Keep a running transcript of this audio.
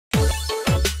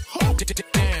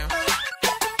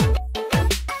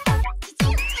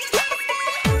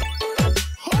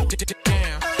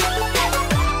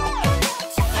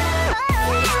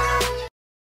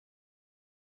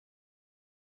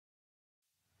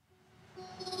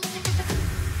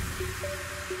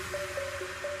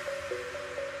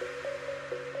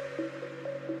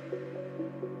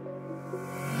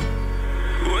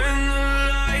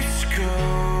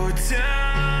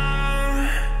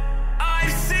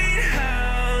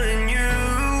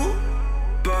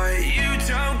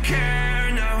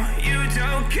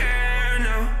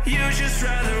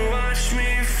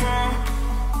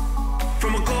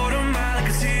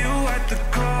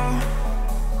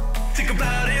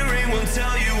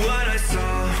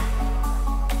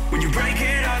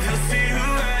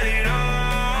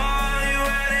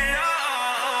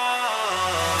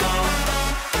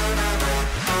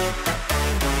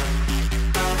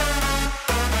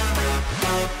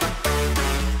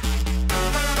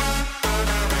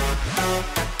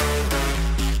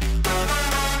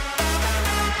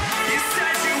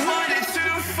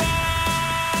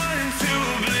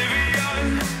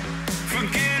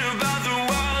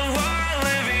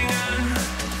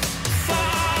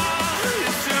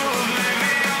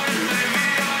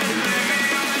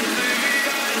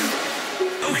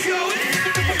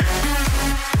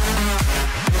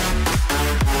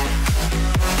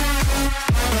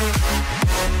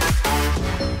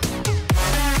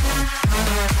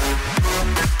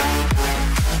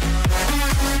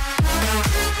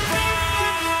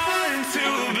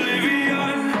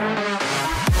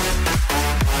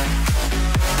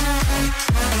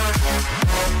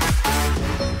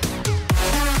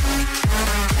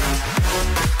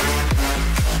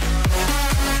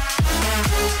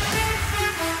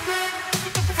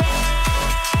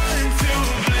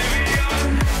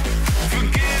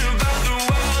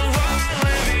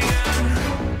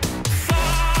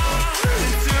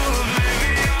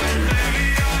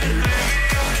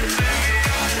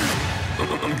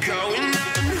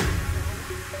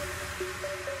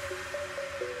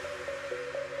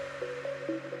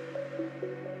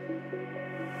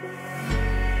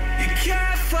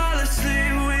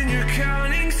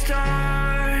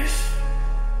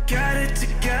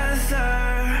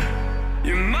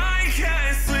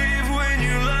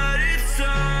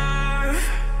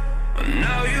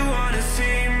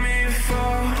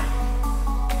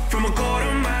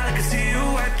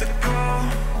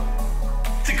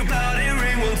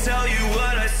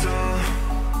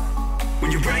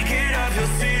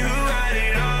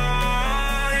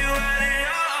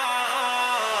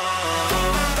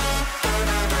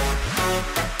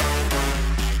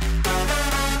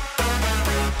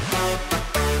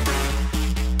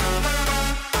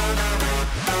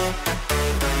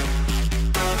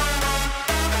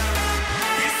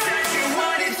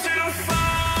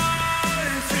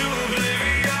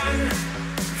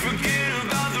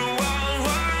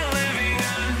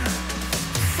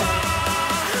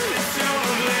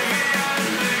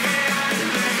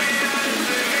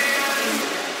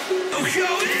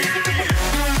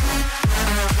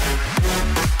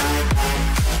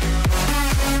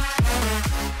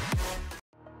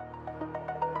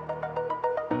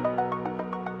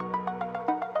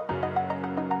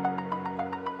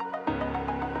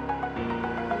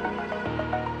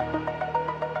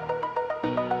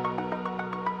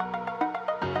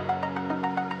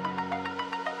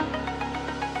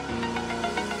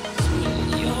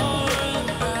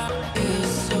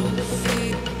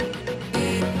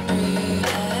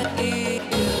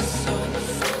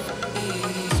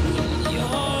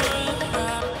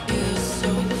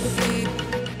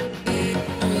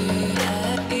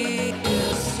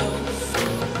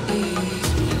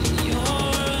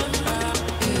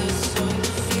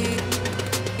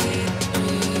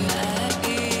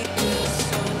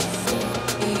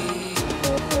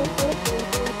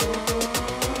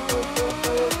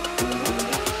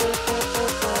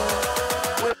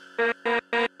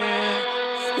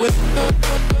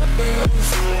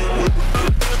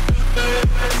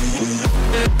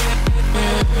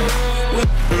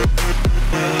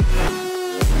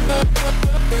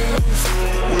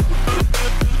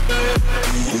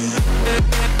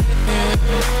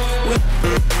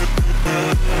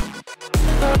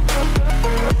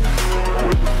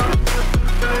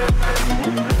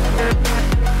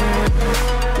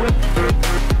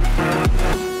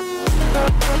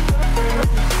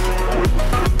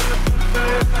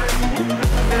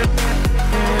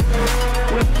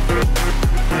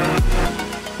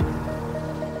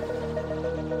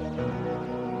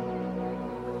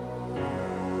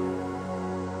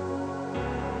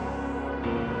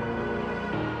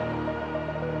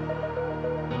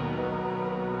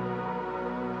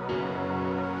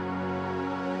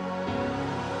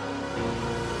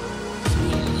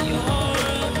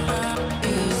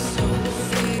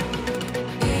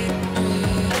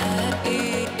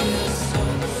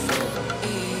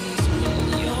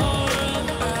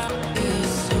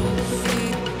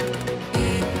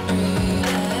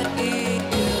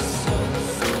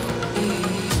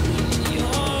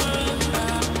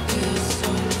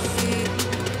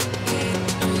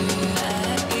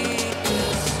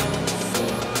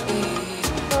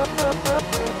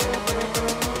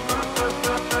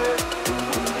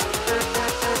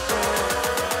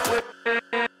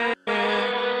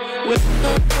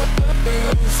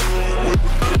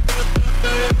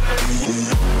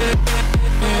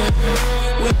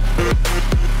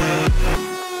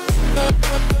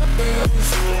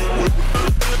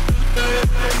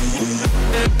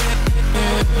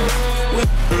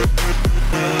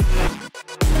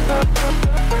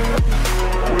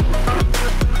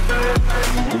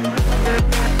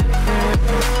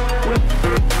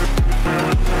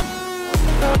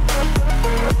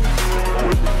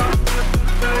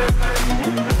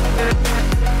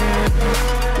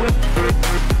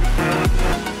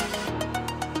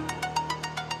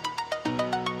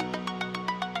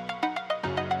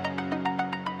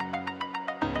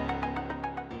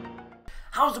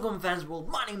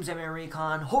people, my name's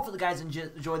Ayanokoji. Hopefully guys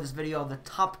enjoyed this video of the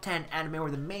top 10 anime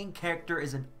where the main character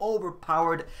is an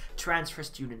overpowered transfer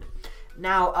student.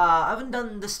 Now, I haven't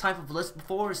done this type of list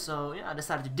before, so yeah, I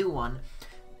decided to do one.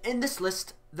 In this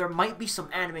list, there might be some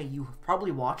anime you have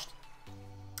probably watched.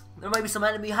 There might be some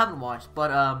anime you haven't watched,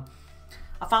 but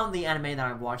I found the anime that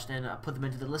I've watched and I put them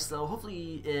into the list, so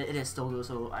hopefully it is still good,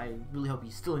 so I really hope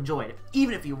you still enjoyed it.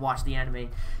 Even if you watched the anime,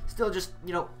 still just,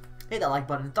 you know, hit that like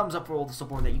button, thumbs up for all the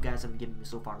support that you guys have been giving me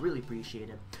so far. Really appreciate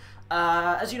it.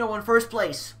 As you know, in first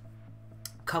place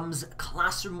comes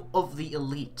Classroom of the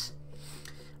Elite.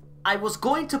 I was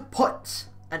going to put,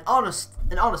 and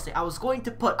honestly, I was going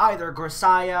to put either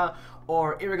Gorsaya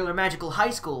or Irregular Magical High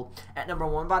School at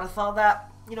 #1, but I thought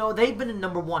that, you know, they've been in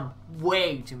 #1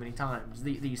 way too many times.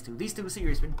 These two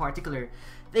series in particular,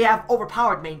 they have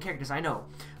overpowered main characters, I know,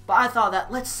 but I thought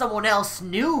that let someone else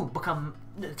new become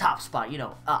the top spot. You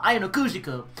know,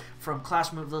 Ayanokoji from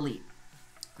Classroom of the Elite.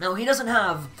 Now, he doesn't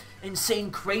have insane,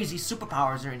 crazy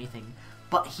superpowers or anything,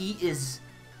 but he is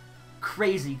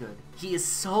crazy good. He is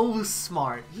so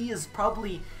smart. He is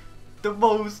probably the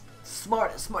most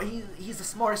he's the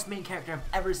smartest main character I've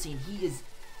ever seen. He is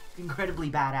incredibly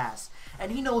badass,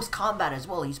 and he knows combat as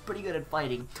well. He's pretty good at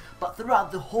fighting, but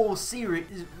throughout the whole series,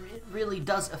 it really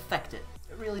does affect it.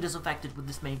 It really does affect it with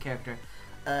this main character.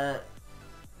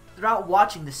 Throughout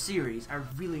watching the series, I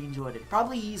really enjoyed it.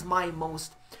 Probably he's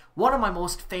one of my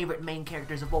most favorite main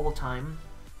characters of all time,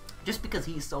 just because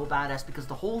he's so badass. Because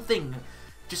the whole thing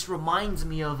just reminds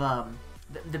me of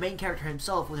the main character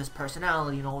himself with his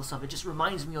personality and all this stuff. It just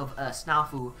reminds me of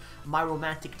Snafu, My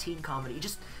Romantic Teen Comedy.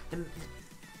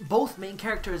 Both main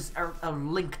characters are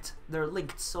linked. They're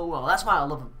linked so well. That's why I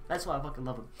love them. That's why I fucking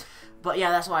love them. But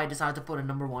yeah, that's why I decided to put a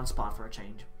 #1 spot for a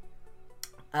change.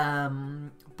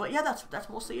 But yeah, that's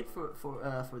mostly it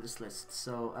for this list.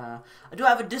 So I do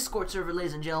have a Discord server,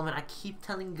 ladies and gentlemen. I keep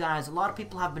telling you guys, a lot of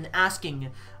people have been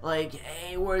asking, like,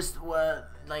 hey,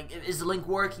 is the link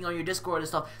working on your Discord and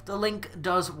stuff? The link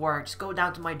does work. Just go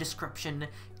down to my description,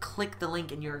 click the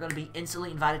link, and you're gonna be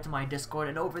instantly invited to my Discord.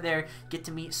 And over there, you get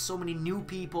to meet so many new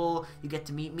people. You get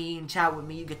to meet me and chat with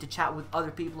me. You get to chat with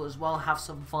other people as well. Have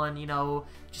some fun, you know.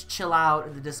 Just chill out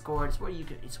in the Discord. It's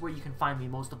where you can find me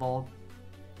most of all.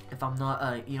 If I'm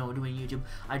not, you know, doing YouTube.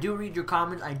 I do read your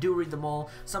comments. I do read them all.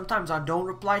 Sometimes I don't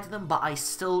reply to them, but I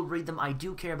still read them. I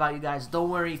do care about you guys. Don't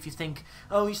worry if you think,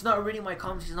 oh, he's not reading my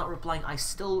comments, he's not replying. I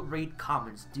still read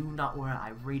comments. Do not worry.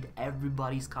 I read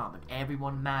everybody's comment.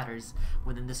 Everyone matters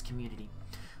within this community.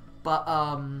 But,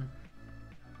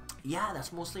 yeah,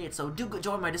 that's mostly it. So do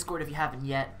join my Discord if you haven't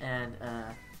yet. And,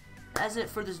 that's it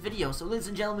for this video. So ladies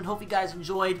and gentlemen, hope you guys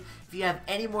enjoyed. If you have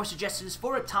any more suggestions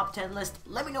for a top 10 list,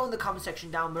 let me know in the comment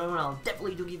section down below, and I'll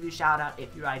definitely do give you a shout out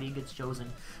if your idea gets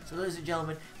chosen. So ladies and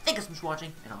gentlemen, thank you so much for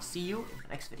watching, and I'll see you in the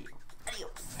next video.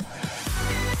 Adios.